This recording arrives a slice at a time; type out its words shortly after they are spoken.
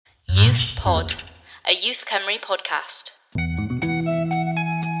Pod, a Youth Cymru podcast.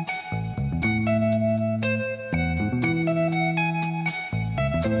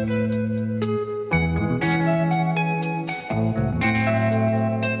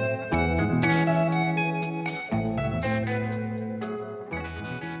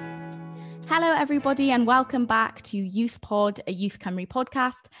 Hello everybody and welcome back to Youth Pod, a Youth Cymru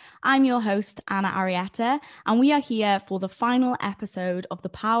podcast. I'm your host, Anna Arietta, and we are here for the final episode of the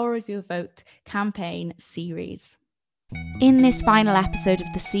Power of Your Vote campaign series. In this final episode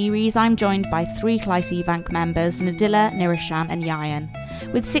of the series, I'm joined by three Llais Ifanc members, Nadilla, Nirishan and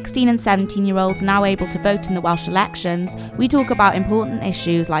Ieuan. With 16 and 17-year-olds now able to vote in the Welsh elections, we talk about important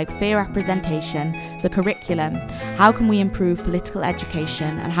issues like fair representation, the curriculum, how can we improve political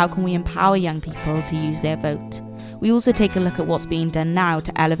education, and how can we empower young people to use their vote. We also take a look at what's being done now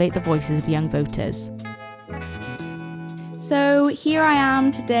to elevate the voices of young voters. So here I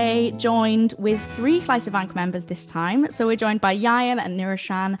am today, joined with three Llais Ifanc members this time. So we're joined by Ieuan and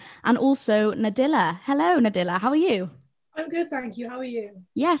Nirishan and also Nadilla. Hello, Nadilla. How are you? I'm good, thank you. How are you?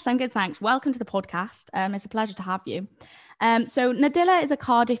 Yes, I'm good, thanks. Welcome to the podcast. It's a pleasure to have you. So Nadilla is a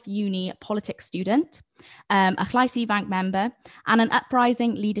Cardiff Uni politics student, a Llais Ifanc member and an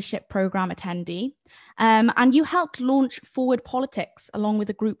Uprising Leadership Programme attendee. And you helped launch Forward Politics along with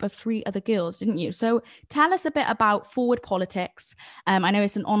a group of three other girls, didn't you? So tell us a bit about Forward Politics. I know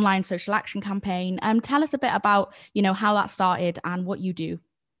it's an online social action campaign. Tell us a bit about, how that started and what you do.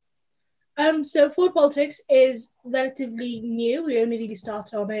 So Forward Politics is relatively new. We only really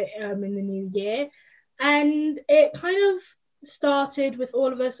started on it in the new year. And it kind of started with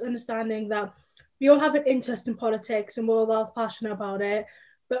all of us understanding that we all have an interest in politics and we're all passionate about it.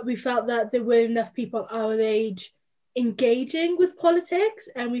 But we felt that there weren't enough people our age engaging with politics.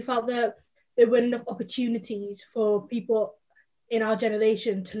 And we felt that there weren't enough opportunities for people in our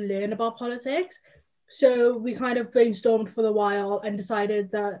generation to learn about politics. So we kind of brainstormed for a while and decided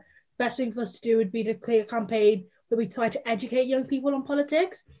that the best thing for us to do would be to create a campaign where we try to educate young people on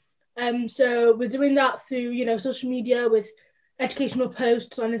politics. So we're doing that through, social media with educational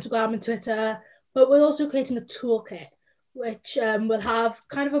posts on Instagram and Twitter, but we're also creating a toolkit which will have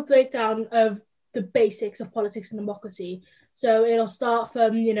kind of a breakdown of the basics of politics and democracy. So it'll start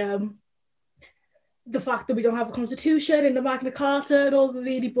from, the fact that we don't have a constitution and the Magna Carta and all the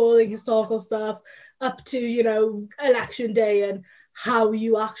really boring historical stuff up to, election day and how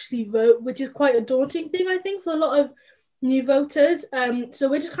you actually vote, which is quite a daunting thing, I think, for a lot of new voters. So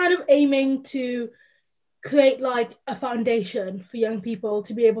we're just kind of aiming to create like a foundation for young people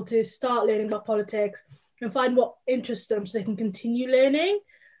to be able to start learning about politics and find what interests them so they can continue learning.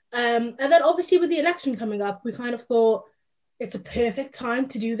 And then obviously with the election coming up, we kind of thought it's a perfect time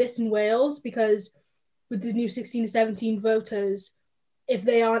to do this in Wales because with the new 16 to 17 voters, if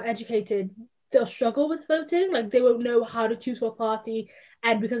they aren't educated, they'll struggle with voting. Like they won't know how to choose what party,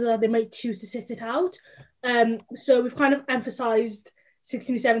 and because of that, they might choose to sit it out. So we've kind of emphasised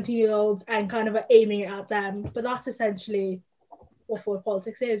 16 to 17-year-olds and kind of aiming it at them. But that's essentially what Forward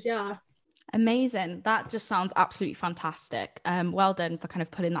Politics is, yeah. Amazing. That just sounds absolutely fantastic. Well done for kind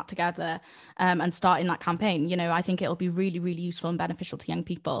of putting that together and starting that campaign. I think it'll be really, really useful and beneficial to young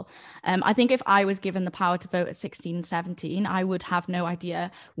people. I think if I was given the power to vote at 16 and 17, I would have no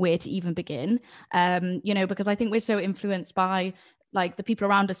idea where to even begin, because I think we're so influenced by like the people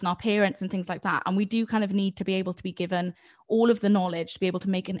around us and our parents and things like that. And we do kind of need to be able to be given all of the knowledge to be able to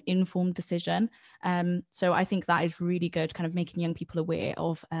make an informed decision. So I think that is really good, kind of making young people aware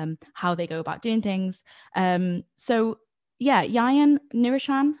of how they go about doing things. So yeah, Ieuan,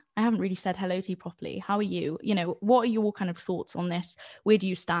 Nirishan, I haven't really said hello to you properly. How are you? What are your kind of thoughts on this? Where do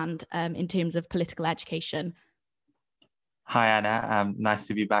you stand in terms of political education? Hi, Anna. Nice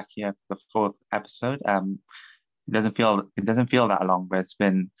to be back here for the fourth episode. It doesn't feel that long, but it's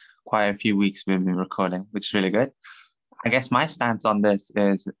been quite a few weeks we've been recording, which is really good. I guess my stance on this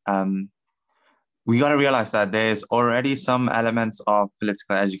is we got to realize that there's already some elements of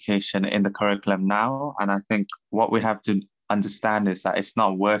political education in the curriculum now. And I think what we have to understand is that it's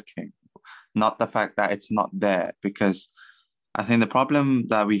not working, not the fact that it's not there, because I think the problem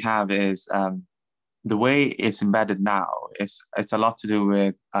that we have is the way it's embedded now, it's a lot to do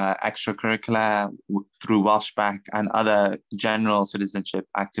with extracurricular through Welsh Back and other general citizenship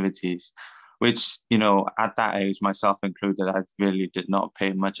activities, which, at that age, myself included, I really did not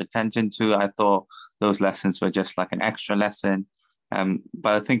pay much attention to. I thought those lessons were just like an extra lesson.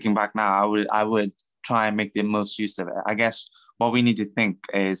 But thinking back now, I would try and make the most use of it. I guess what we need to think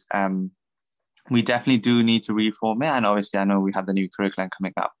is we definitely do need to reform it. And obviously, I know we have the new curriculum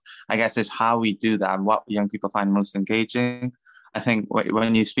coming up. I guess it's how we do that and what young people find most engaging. I think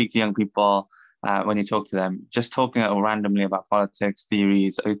when you speak to young people, when you talk to them, just talking randomly about politics,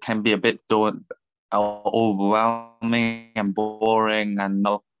 theories, it can be a bit overwhelming and boring and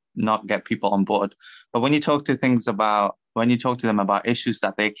not get people on board. But when you talk to them about issues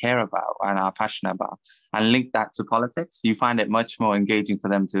that they care about and are passionate about, and link that to politics, you find it much more engaging for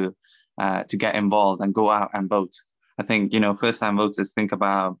them to get involved and go out and vote. I think, first-time voters think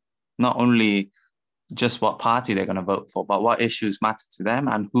about not only just what party they're going to vote for, but what issues matter to them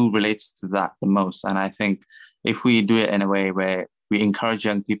and who relates to that the most. And I think if we do it in a way where we encourage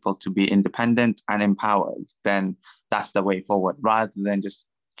young people to be independent and empowered, then that's the way forward, rather than just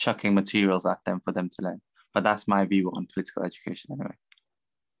chucking materials at them for them to learn. But that's my view on political education anyway.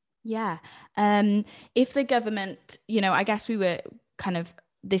 Yeah. If the government, I guess we were kind of,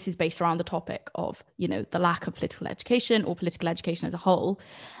 this is based around the topic of, the lack of political education or political education as a whole.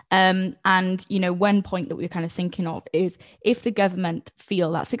 And, one point that we're kind of thinking of is if the government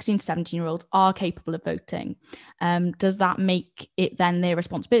feel that 16 to 17-year-olds are capable of voting, does that make it then their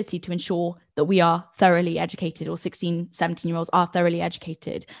responsibility to ensure that we are thoroughly educated, or 16, 17-year-olds are thoroughly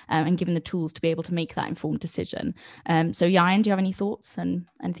educated and given the tools to be able to make that informed decision? So Yayan, do you have any thoughts and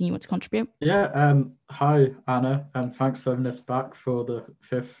anything you want to contribute? Yeah, hi Anna, and thanks for having us back for the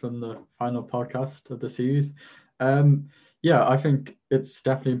fifth and the final podcast of the series. Yeah, I think it's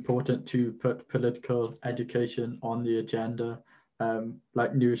definitely important to put political education on the agenda.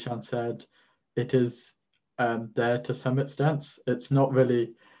 Like Nurushan said, it is there to some extent. It's not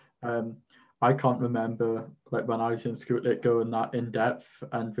really, I can't remember like when I was in school, it going that in depth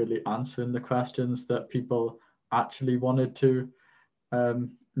and really answering the questions that people actually wanted to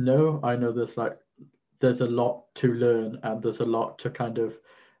know. I know there's a lot to learn, and there's a lot to kind of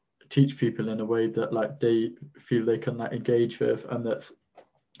teach people in a way that like they feel they can like engage with, and that's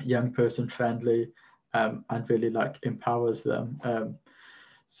young person friendly, and really like empowers them.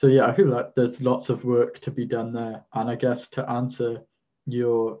 So yeah, I feel like there's lots of work to be done there. And I guess to answer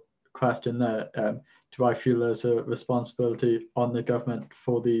your question there, do I feel there's a responsibility on the government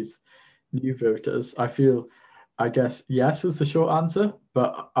for these new voters? I guess yes is the short answer,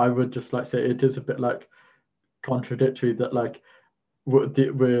 but I would just like say it is a bit like contradictory that like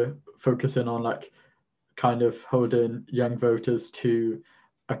we're focusing on like kind of holding young voters to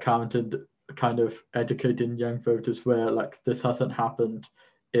account and kind of educating young voters where like this hasn't happened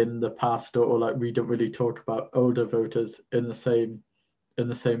in the past, or like we don't really talk about older voters in the same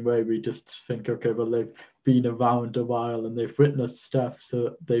way. We just think, okay, well, they've been around a while and they've witnessed stuff,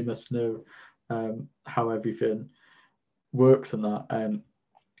 so they must know how everything works and that.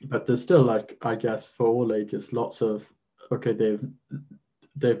 But there's still like, I guess for all ages, lots of, okay,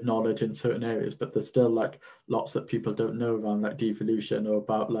 they've knowledge in certain areas, but there's still like lots that people don't know around like devolution, or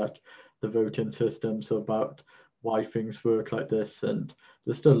about like the voting systems, or about why things work like this. And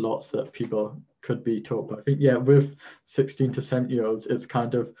there's still lots that people could be taught. But I think, yeah, with 16 to 17-year-olds, it's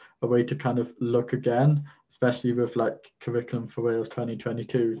kind of a way to kind of look again, especially with like Curriculum for Wales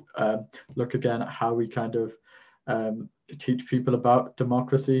 2022, look again at how we kind of teach people about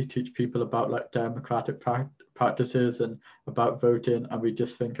democracy, teach people about like democratic practices and about voting. And we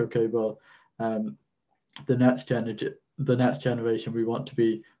just think, okay, well, the next generation, we want to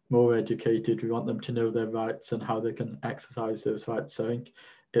be more educated. We want them to know their rights and how they can exercise those rights. So I think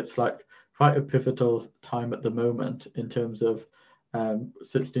it's like quite a pivotal time at the moment in terms of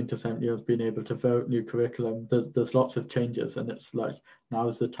 16 to 17-year-olds being able to vote, new curriculum. There's lots of changes, and it's like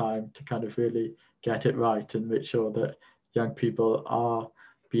now's the time to kind of really get it right and make sure that young people are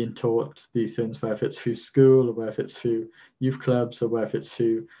being taught these things, whether it's through school, or whether it's through youth clubs, or whether it's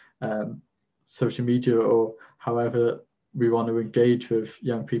through social media, or however we want to engage with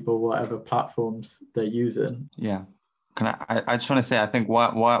young people, whatever platforms they're using. Yeah. I just want to say, I think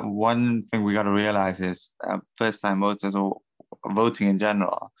one thing we got to realize is first-time voters, or voting in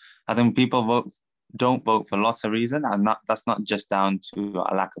general, I think people don't vote for lots of reasons, and that's not just down to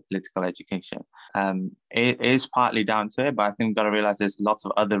a lack of political education. It is partly down to it, but I think we've got to realize there's lots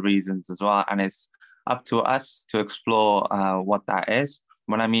of other reasons as well, and it's up to us to explore what that is.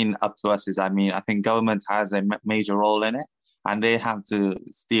 When I mean up to us I think government has a major role in it, and they have to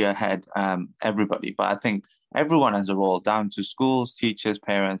steer ahead everybody. But I think everyone has a role, down to schools, teachers,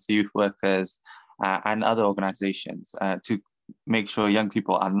 parents, youth workers, and other organizations, to make sure young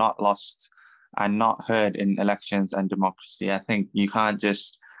people are not lost and not heard in elections and democracy. I think you can't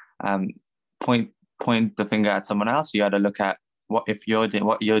just point the finger at someone else. You got to look at if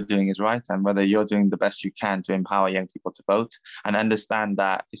what you're doing is right, and whether you're doing the best you can to empower young people to vote, and understand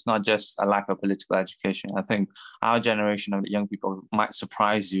that it's not just a lack of political education. I think our generation of young people might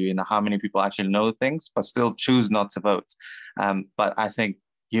surprise you in how many people actually know things but still choose not to vote. But I think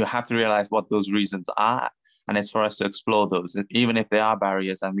you have to realize what those reasons are, and it's for us to explore those, even if there are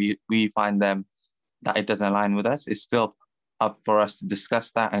barriers and we find them that it doesn't align with us. It's still up for us to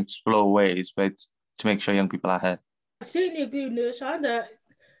discuss that and explore ways to make sure young people are ahead. I certainly agree with Nurshan that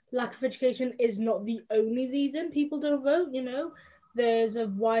lack of education is not the only reason people don't vote. There's a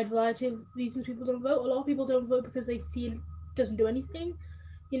wide variety of reasons people don't vote. A lot of people don't vote because they feel it doesn't do anything.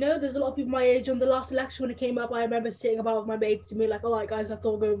 There's a lot of people my age. On the last election when it came up, I remember sitting about with my mates and being like, all right guys, let's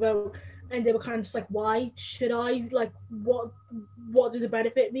all go vote. And they were kind of just like, why should I? Like, what does it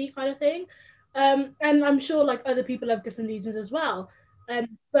benefit me, kind of thing. And I'm sure like other people have different reasons as well.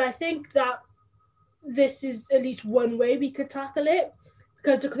 But I think that this is at least one way we could tackle it,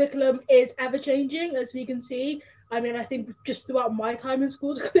 because the curriculum is ever changing, as we can see. I mean, I think just throughout my time in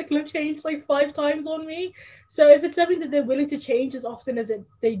school, the curriculum changed like 5 times on me. So if it's something that they're willing to change as often as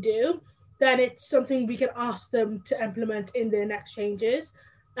they do, then it's something we can ask them to implement in their next changes.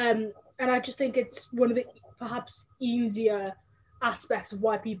 And I just think it's one of the perhaps easier aspects of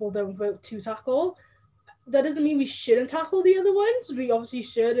why people don't vote to tackle. That doesn't mean we shouldn't tackle the other ones. We obviously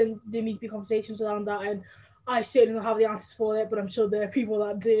should, and there need to be conversations around that. And I certainly don't have the answers for it, but I'm sure there are people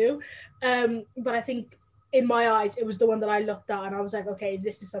that do. But I think in my eyes, it was the one that I looked at and I was like, okay,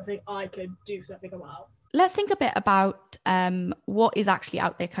 this is something I could do something about. Let's think a bit about what is actually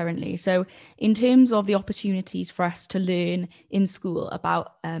out there currently. So in terms of the opportunities for us to learn in school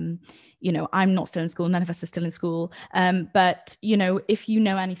about, I'm not still in school, none of us are still in school. But, if you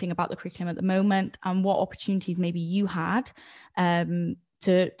know anything about the curriculum at the moment and what opportunities maybe you had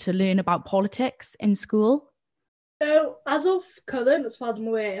to learn about politics in school. So as of current, as far as I'm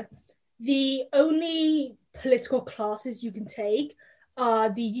aware, the only political classes you can take are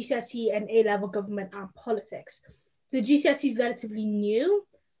the GCSE and A-level government and politics. The GCSE is relatively new.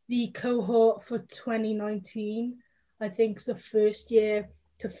 The cohort for 2019, I think, is the first year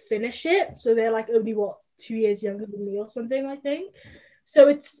to finish it. So they're like only 2 years younger than me or something, I think. So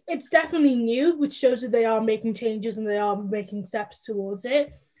it's definitely new, which shows that they are making changes and they are making steps towards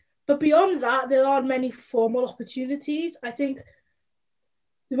it. But beyond that, there aren't many formal opportunities. I think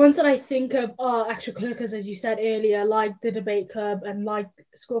the ones that I think of are extracurriculars, as you said earlier, like the debate club and like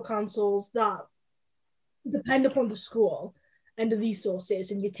school councils that depend upon the school and the resources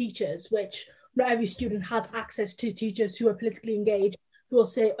and your teachers, which not every student has access to teachers who are politically engaged, who will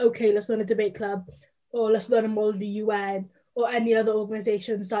say, okay, let's learn a debate club, or let's learn a model of the UN, or any other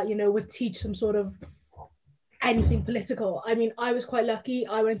organizations that, would teach some sort of anything political. I mean, I was quite lucky.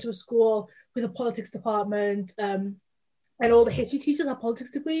 I went to a school with a politics department, and all the history teachers have politics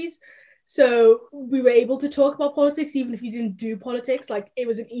degrees. So we were able to talk about politics, even if you didn't do politics. Like, it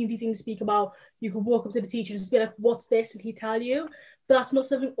was an easy thing to speak about. You could walk up to the teacher and just be like, what's this? And he'd tell you. But that's not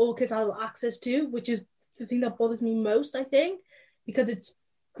something all kids have access to, which is the thing that bothers me most, I think, because it's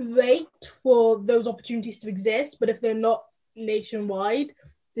great for those opportunities to exist. But if they're not nationwide,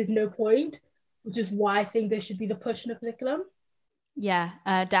 there's no point, which is why I think there should be the push in the curriculum. Yeah,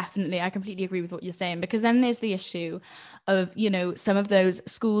 definitely. I completely agree with what you're saying, because then there's the issue of, some of those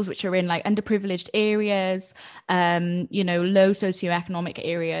schools which are in like underprivileged areas, low socioeconomic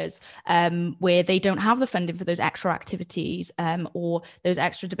areas, where they don't have the funding for those extra activities, or those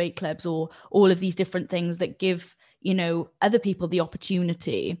extra debate clubs, or all of these different things that give, other people the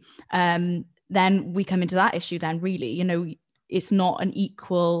opportunity. Then we come into that issue then really, it's not an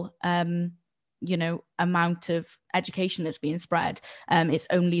equal, amount of education that's being spread. It's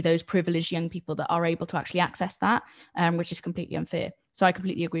only those privileged young people that are able to actually access that, which is completely unfair. So I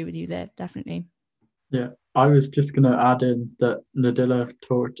completely agree with you there, definitely. Yeah, I was just going to add in that Nadilla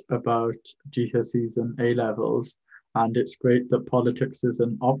talked about GCSEs and A-levels, and it's great that politics is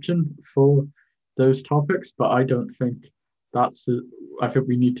an option for those topics, but I don't think I think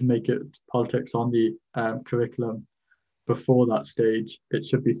we need to make it politics on the curriculum before that stage. It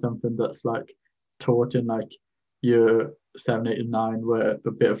should be something that's like taught in like year 7, 8, and 9, where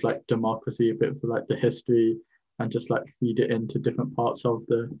a bit of like democracy, a bit of like the history, and just like feed it into different parts of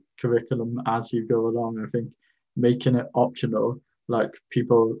the curriculum as you go along. I think making it optional, like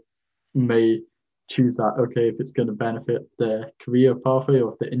people may choose that, okay, if it's going to benefit their career pathway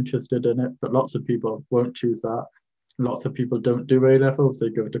or if they're interested in it, but lots of people won't choose that. Lots of people don't do A-levels, they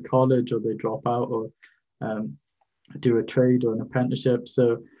go to college or they drop out or do a trade or an apprenticeship.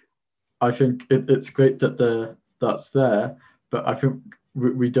 So I think it's great that that's there, but I think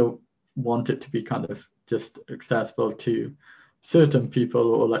we don't want it to be kind of just accessible to certain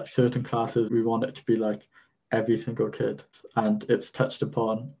people or like certain classes, we want it to be like every single kid, and it's touched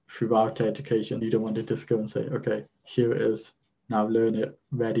upon throughout education. You don't want to just go and say, okay, here it is, now learn it,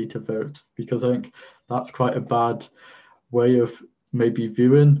 ready to vote, because I think that's quite a bad way of maybe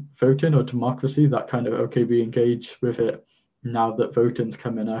viewing voting or democracy, that kind of, okay, we engage with it now that voting's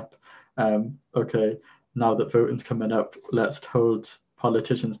coming up. Okay, now that voting's coming up, let's hold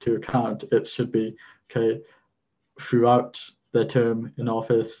politicians to account. It should be, okay, throughout their term in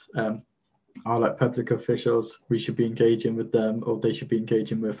office, our like public officials, we should be engaging with them, or they should be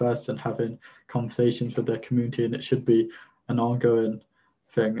engaging with us and having conversations with their community, and it should be an ongoing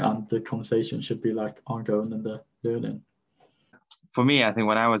thing, and the conversation should be like ongoing in the learning. For me, I think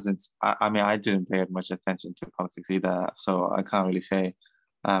when I was in, I mean, I didn't pay much attention to politics either, so I can't really say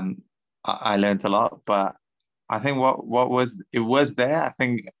I learned a lot, but I think what was there. I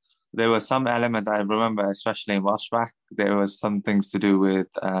think there was some element I remember, especially in Welshback, there was some things to do with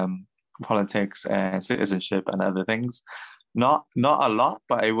politics and citizenship and other things. Not a lot,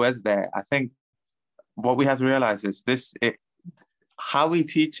 but it was there. I think what we have to realize is how we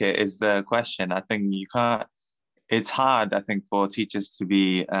teach it is the question. I think it's hard, I think, for teachers to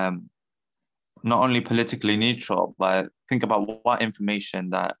be not only politically neutral, but think about what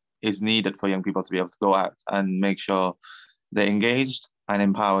information that is needed for young people to be able to go out and make sure they're engaged and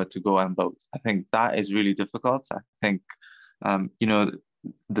empowered to go and vote. I think that is really difficult. I think,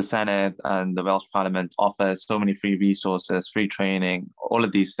 the Senate and the Welsh Parliament offers so many free resources, free training, all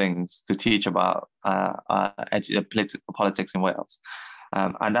of these things to teach about politics in Wales.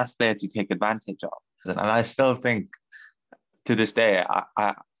 And that's there to take advantage of. And I still think to this day,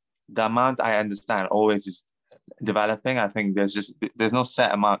 the amount I understand always is developing. I think there's no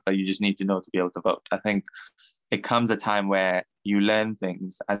set amount that you just need to know to be able to vote. I think it comes a time where you learn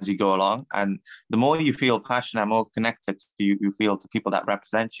things as you go along, and the more you feel passionate, more connected you feel to people that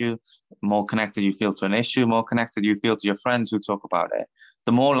represent you, more connected you feel to an issue, more connected you feel to your friends who talk about it,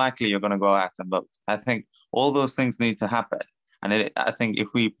 the more likely you're going to go out and vote. I think all those things need to happen. And I think if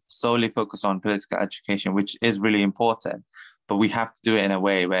we solely focus on political education, which is really important, but we have to do it in a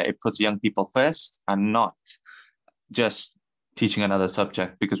way where it puts young people first and not just teaching another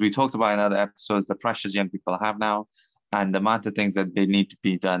subject, because we talked about in other episodes the pressures young people have now and the amount of things that they need to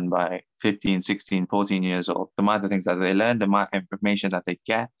be done by 15, 16, 14 years old, the amount of things that they learn, the amount of information that they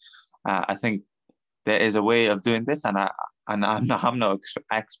get. I think there is a way of doing this, and I'm no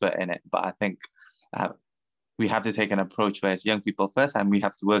expert in it, but I think we have to take an approach where it's young people first, and we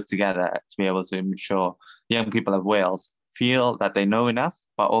have to work together to be able to ensure young people of Wales feel that they know enough,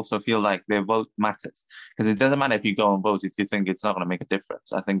 but also feel like their vote matters. Because it doesn't matter if you go and vote if you think it's not going to make a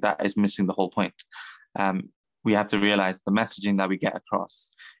difference. I think that is missing the whole point. We have to realize the messaging that we get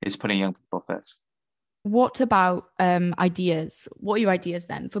across is putting young people first. What about ideas? What are your ideas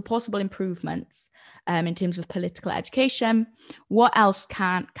then for possible improvements in terms of political education? What else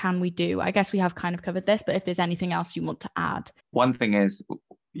can we do? I guess we have kind of covered this, but if there's anything else you want to add. One thing is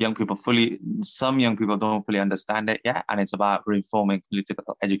some young people don't fully understand it yet, and it's about reforming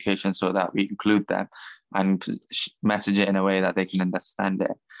political education so that we include them and message it in a way that they can understand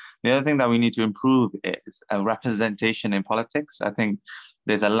it. The other thing that we need to improve is a representation in politics. I think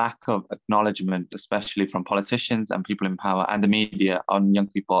there's a lack of acknowledgement, especially from politicians and people in power and the media, on young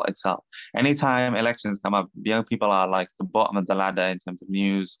people itself. Anytime elections come up, young people are like the bottom of the ladder in terms of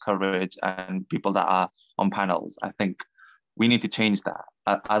news coverage and people that are on panels. I think we need to change that.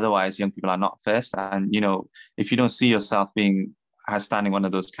 Otherwise, young people are not first. And, if you don't see yourself as standing one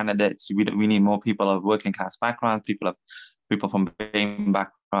of those candidates, we need more people of working class backgrounds, people from BAME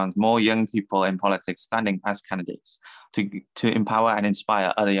backgrounds, more young people in politics standing as candidates to empower and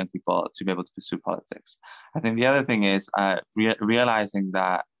inspire other young people to be able to pursue politics. I think the other thing is realizing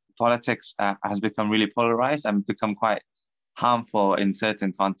that politics has become really polarized and become quite harmful in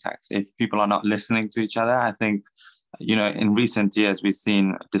certain contexts. If people are not listening to each other, I think, in recent years, we've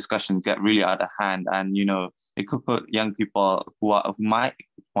seen discussions get really out of hand, and, it could put young people who might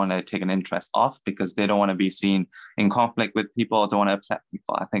want to take an interest off because they don't want to be seen in conflict with people, don't want to upset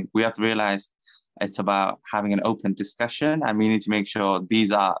people. I think we have to realize it's about having an open discussion, and we need to make sure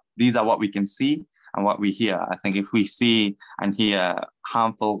these are what we can see and what we hear. I think if we see and hear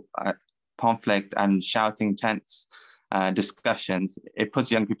harmful conflict and shouting, tense discussions, it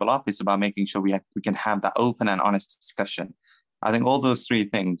puts young people off. It's about making sure we can have that open and honest discussion. I think all those three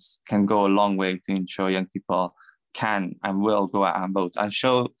things can go a long way to ensure young people can and will go out and vote and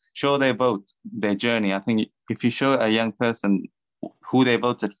show their vote, their journey. I think if you show a young person who they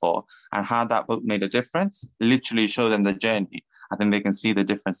voted for and how that vote made a difference, literally show them the journey, I think they can see the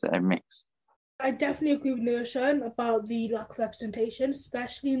difference that it makes. I definitely agree with Nurhan about the lack of representation,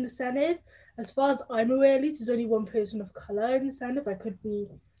 especially in the Senate. As far as I'm aware, at least there's only one person of colour in the Senate. I could be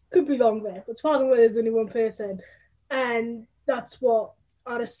wrong there, but as far as I'm aware, there's only one person, and that's what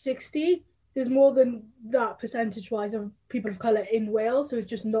out of 60. There's more than that percentage-wise of people of colour in Wales, so it's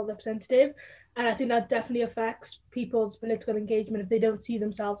just not representative. And I think that definitely affects people's political engagement if they don't see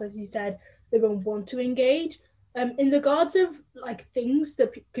themselves, as you said, they won't want to engage. In regards of like things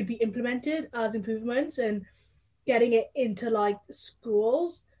that could be implemented as improvements and getting it into like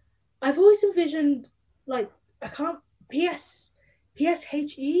schools, I've always envisioned like I can't PSC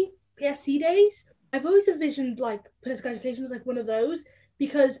days. I've always envisioned like political education as like one of those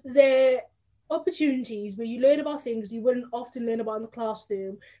because they're opportunities where you learn about things you wouldn't often learn about in the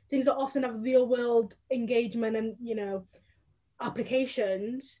classroom, things that often have real world engagement and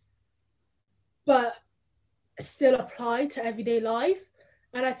applications, but still apply to everyday life.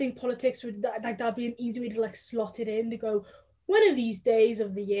 And I think politics would like that'd be an easy way to like slot it in to go one of these days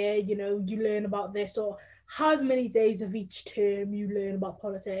of the year, you learn about this, or however many days of each term you learn about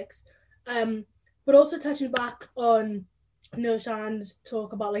politics. But also touching back on Nurhan's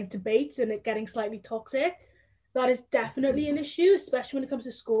talk about like debates and it getting slightly toxic, that is definitely an issue, especially when it comes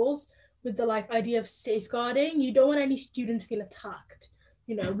to schools with the like idea of safeguarding. You don't want any student to feel attacked.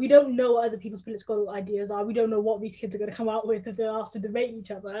 We don't know what other people's political ideas are. We don't know what these kids are going to come out with if they're asked to debate each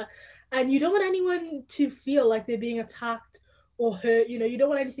other. And you don't want anyone to feel like they're being attacked or hurt. You don't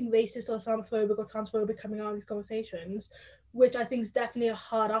want anything racist or Islamophobic or transphobic coming out of these conversations, which I think is definitely a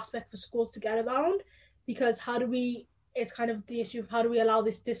hard aspect for schools to get around, because it's kind of the issue of how do we allow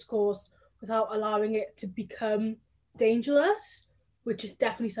this discourse without allowing it to become dangerous, which is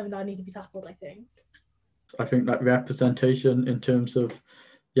definitely something that needs to be tackled, I think. I think like representation in terms of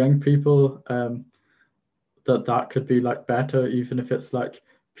young people, that could be like better, even if it's like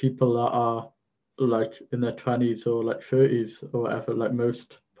people that are like in their 20s or like 30s or whatever. Like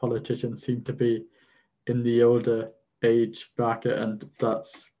most politicians seem to be in the older age bracket, and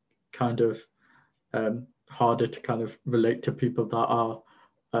that's kind of harder to kind of relate to people that are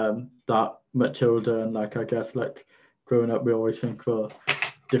that much older. And like I guess like growing up, we always think, well,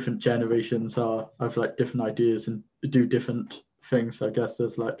 different generations have like different ideas and do different things. I guess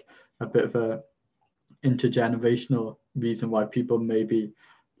there's like a bit of a intergenerational reason why people may be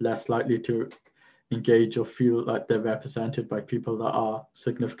less likely to engage or feel like they're represented by people that are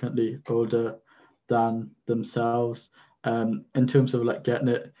significantly older than themselves. In terms of like getting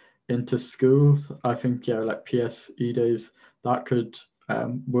it into schools, I think like PSE days, that could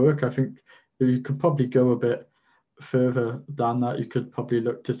work. I think you could probably go a bit further than that. You could probably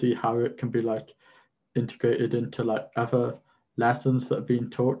look to see how it can be like integrated into like other lessons that are being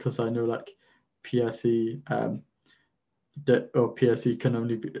taught, because I know like PSE or PSE can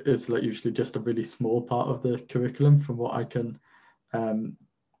only be, is like usually just a really small part of the curriculum from what I can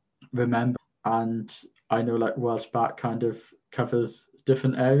remember. And I know like Welsh Back kind of covers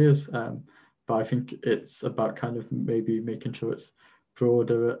different areas, but I think it's about kind of maybe making sure it's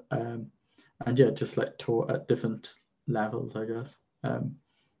broader and just like taught at different levels, I guess.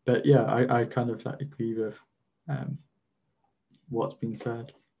 But I kind of like agree with what's been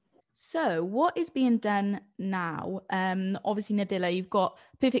said. So what is being done now? Obviously, Nadilla, you've got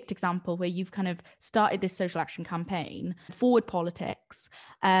a perfect example where you've kind of started this social action campaign, Forward Politics.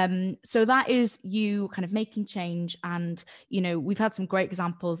 So that is you kind of making change. And, we've had some great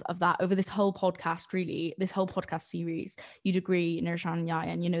examples of that over this whole podcast, really, this whole podcast series. You'd agree, Nurhan and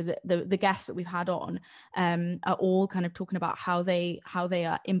Yayan, the guests that we've had on are all kind of talking about how they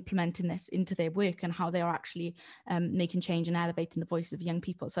are implementing this into their work and how they are actually making change and elevating the voices of young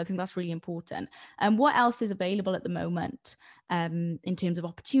people. So I think that's really important. What else is available at the moment in terms of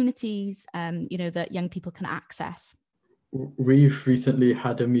opportunities, that young people can access? We've recently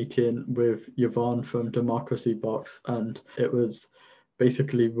had a meeting with Yvonne from Democracy Box, and it was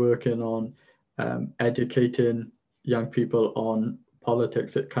basically working on educating young people on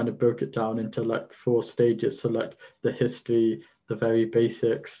politics. It kind of broke it down into like 4 stages. So like the history, the very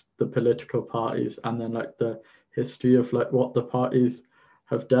basics, the political parties, and then like the history of like what the parties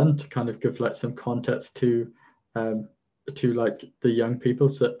have done to kind of give like some context to like the young people.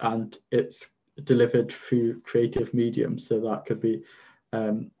 So, and it's delivered through creative mediums, so that could be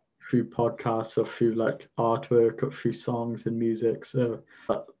through podcasts or through like artwork or through songs and music. So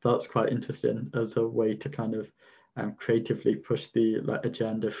that's quite interesting as a way to kind of creatively push the like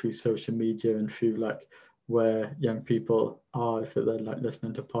agenda through social media and through like where young people are, if they're like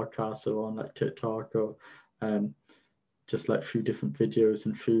listening to podcasts or on like TikTok or just like through different videos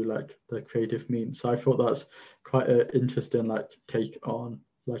and through like the creative means. So I thought that's quite an interesting like take on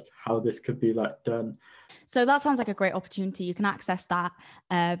like how this could be like done. So that sounds like a great opportunity. You can access that,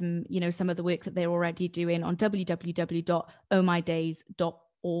 some of the work that they're already doing on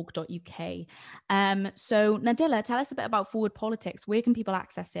www.ohmydays.org.uk. So Nadilla, tell us a bit about Forward Politics. Where can people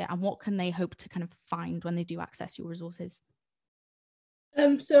access it, and what can they hope to kind of find when they do access your resources?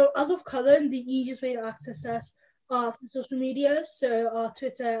 So as of current, the easiest way to access us are through social media. So our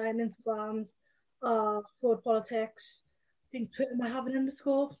Twitter and Instagrams are Forward Politics. I think Twitter might have an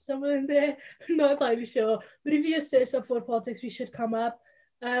underscore somewhere in there. I'm not entirely sure. But if you just search up Forward Politics, we should come up.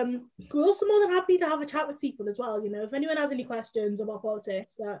 We're also more than happy to have a chat with people as well. If anyone has any questions about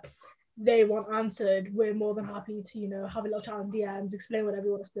politics that they want answered, we're more than happy to, have a little chat on DMs, explain whatever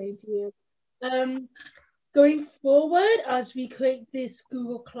you want to explain to you. Going forward, as we create this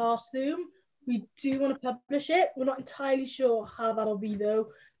Google Classroom, we do want to publish it. We're not entirely sure how that'll be, though.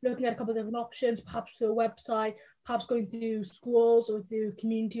 Looking at a couple of different options, perhaps through a website, perhaps going through schools or through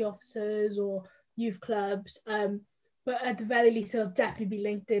community officers or youth clubs. But at the very least, it'll definitely be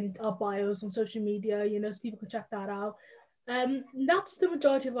linked in our bios on social media, so people can check that out. That's the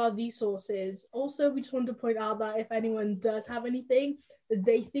majority of our resources. Also, we just wanted to point out that if anyone does have anything that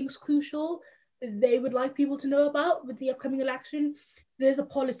they think is crucial, they would like people to know about with the upcoming election, there's a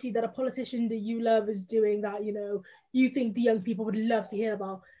policy that a politician that you love is doing that, you think the young people would love to hear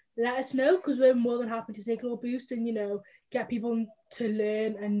about. Let us know, because we're more than happy to take a little boost and, get people to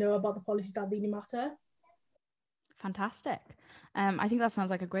learn and know about the policies that really matter. Fantastic. I think that sounds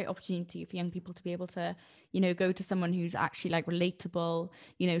like a great opportunity for young people to be able to, go to someone who's actually like relatable,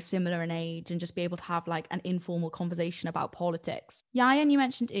 similar in age, and just be able to have like an informal conversation about politics. Yayan, you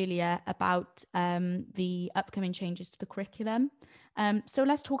mentioned earlier about the upcoming changes to the curriculum. So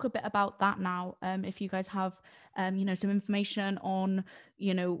let's talk a bit about that now. If you guys have, some information on,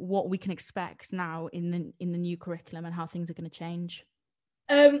 what we can expect now in the new curriculum and how things are going to change.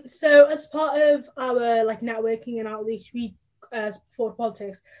 So as part of our networking and outreach, we Forward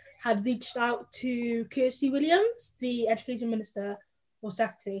Politics had reached out to Kirsty Williams, the Education Minister or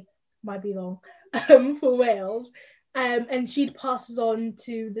Secretary, might be wrong, for Wales, and she'd pass us on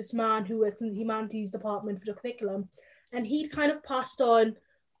to this man who works in the Humanities Department for the curriculum, and he'd kind of passed on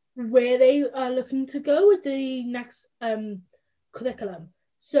where they are looking to go with the next curriculum.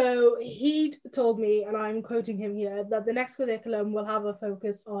 So he told me, and I'm quoting him here, that the next curriculum will have a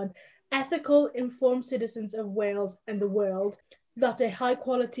focus on ethical, informed citizens of Wales and the world, that a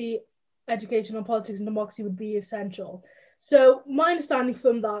high-quality education on politics and democracy would be essential. So my understanding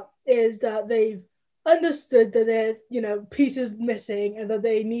from that is that they've understood that there are, pieces missing and that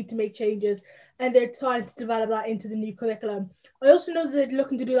they need to make changes, and they're trying to develop that into the new curriculum. I also know that they're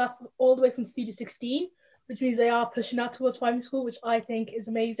looking to do that all the way from 3 to 16, which means they are pushing that towards primary school, which I think is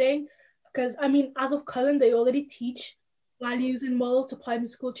amazing. Because, as of current, they already teach values and morals to primary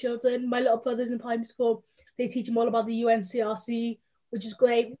school children. My little brother's in primary school. They teach them all about the UNCRC, which is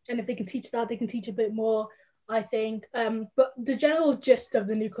great. And if they can teach that, they can teach a bit more, I think. But the general gist of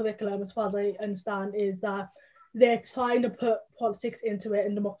the new curriculum, as far as I understand, is that they're trying to put politics into it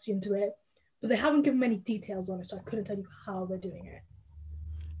and democracy into it. But they haven't given many details on it, so I couldn't tell you how they're doing it.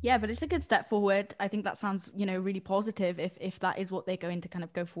 Yeah, but it's a good step forward. I think that sounds, really positive if that is what they're going to kind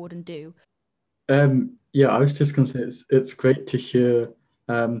of go forward and do. Yeah, I was just going to say it's great to hear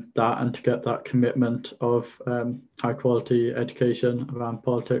that and to get that commitment of high quality education around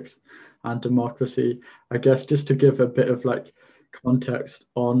politics and democracy. I guess just to give a bit of context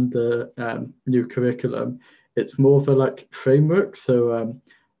on the new curriculum, it's more of a framework. So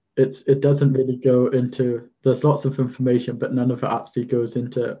it doesn't really go into, there's lots of information, but none of it actually goes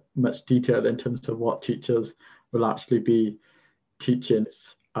into much detail in terms of what teachers will actually be teaching.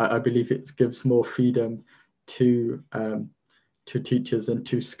 I believe it gives more freedom to teachers and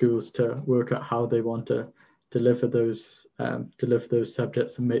to schools to work out how they want to deliver those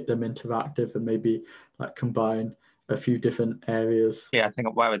subjects and make them interactive and maybe combine a few different areas. Yeah, I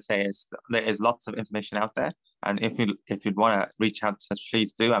think what I would say is there is lots of information out there, and if you'd want to reach out to us,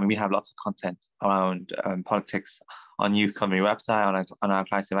 please do. We have lots of content around politics on Youth Cymru website, on our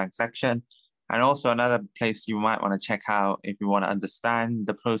Clydesdale Bank section. And also another place you might want to check out if you want to understand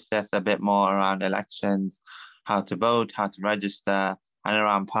the process a bit more around elections, how to vote, how to register, and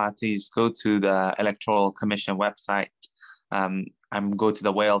around parties, go to the Electoral Commission website and go to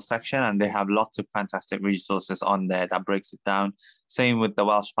the Wales section, and they have lots of fantastic resources on there that breaks it down. Same with the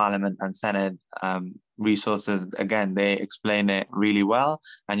Welsh Parliament and Senate resources. Again, they explain it really well,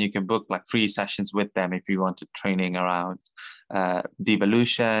 and you can book free sessions with them if you wanted training around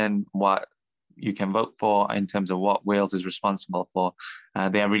devolution, what you can vote for in terms of what Wales is responsible for.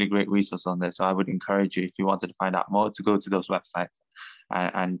 They have really great resources on there. So I would encourage you, if you wanted to find out more, to go to those websites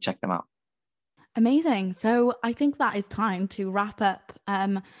and check them out. Amazing. So I think that is time to wrap up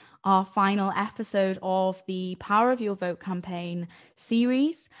our final episode of the Power of Your Vote campaign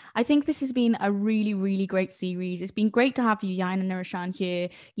series. I think this has been a really, really great series. It's been great to have you, Yayan and Nurashan, here,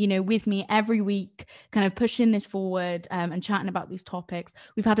 with me every week, kind of pushing this forward and chatting about these topics.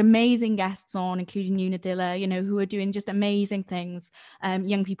 We've had amazing guests on, including you, Nadilla, who are doing just amazing things,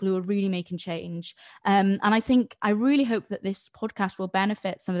 young people who are really making change. And I really hope that this podcast will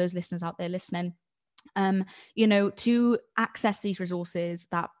benefit some of those listeners out there listening, to access these resources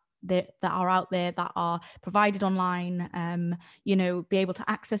that are out there, that are provided online, be able to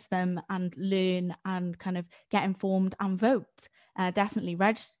access them and learn and kind of get informed and vote. Definitely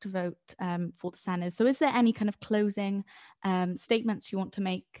register to vote for the Senedd. So is there any kind of closing statements you want to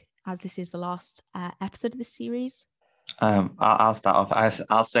make, as this is the last episode of this series? I'll start off.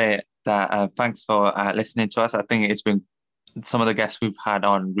 I'll say that thanks for listening to us. I think it's been, some of the guests we've had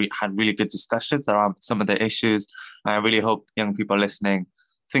on had really good discussions around some of the issues. I really hope young people listening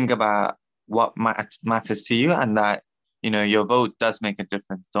think about what matters to you, and that, your vote does make a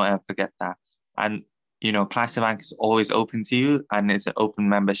difference. Don't ever forget that. And, Classic Bank is always open to you, and it's an open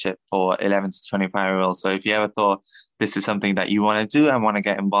membership for 11 to 25-year-olds. So if you ever thought this is something that you want to do and want to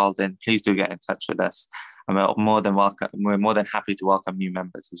get involved in, please do get in touch with us. And we're more than happy to welcome new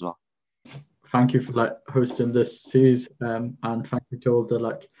members as well. Thank you for hosting this series, and thank you to all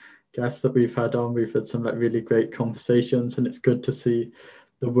the guests that we've had on. We've had some really great conversations, and it's good to see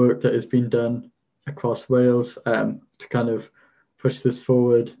the work that has been done across Wales to kind of push this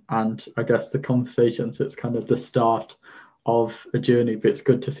forward. And I guess the conversations, it's kind of the start of a journey, but it's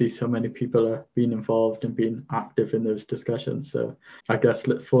good to see so many people are being involved and being active in those discussions. So I guess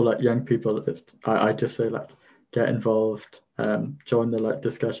for young people, I just say get involved, join the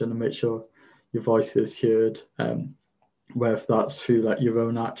discussion, and make sure your voice is heard, whether that's through your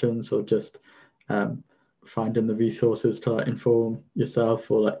own actions or just finding the resources to inform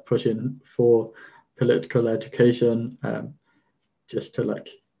yourself, or pushing for political education, just to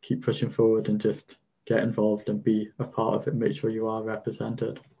keep pushing forward and just get involved and be a part of it, make sure you are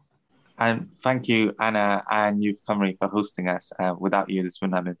represented. And thank you, Anna and Youth Cymru, for hosting us. Without you, this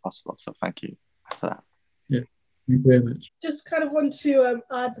wouldn't have been possible, so thank you for that. Yeah, thank you very much. Just kind of want to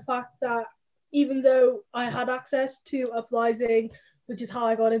add the fact that even though I had access to Uprising, which is how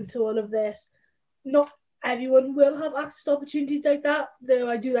I got into all of this, not everyone will have access to opportunities like that, though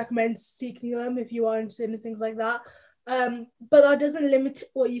I do recommend seeking them if you are interested in things like that. But that doesn't limit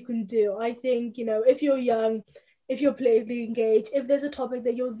what you can do. I think, if you're young, if you're politically engaged, if there's a topic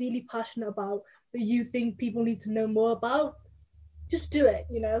that you're really passionate about, that you think people need to know more about, just do it,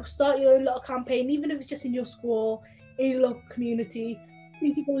 Start your own little campaign, even if it's just in your school, in your local community.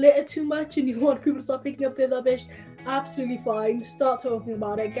 If people litter too much and you want people to start picking up their rubbish, absolutely fine. Start talking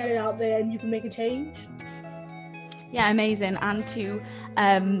about it, get it out there, and you can make a change. Yeah, amazing. And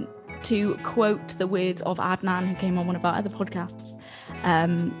to quote the words of Adnan, who came on one of our other podcasts,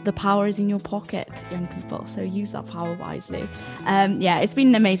 the power is in your pocket, young people, so use that power wisely. It's been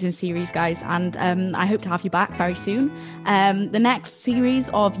an amazing series, guys, and I hope to have you back very soon. The next series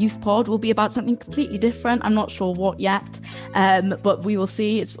of Youth Pod will be about something completely different. I'm not sure what yet, but we will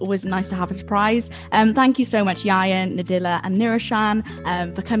see. It's always nice to have a surprise. Thank you so much, Yayan, Nadilla and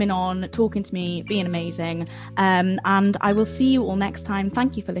Nurashan, for coming on, talking to me, being amazing, and I will see you all next time.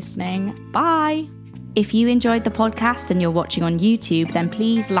 Thank you for listening. Bye. If you enjoyed the podcast and you're watching on YouTube, then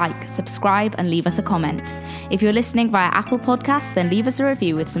please subscribe and leave us a comment. If you're listening via Apple Podcasts, then leave us a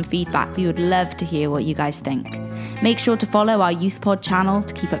review with some feedback. We would love to hear what you guys think. Make sure to follow our Youth Pod channels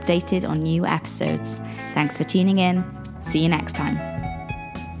to keep updated on new episodes. Thanks for tuning in. See you next time.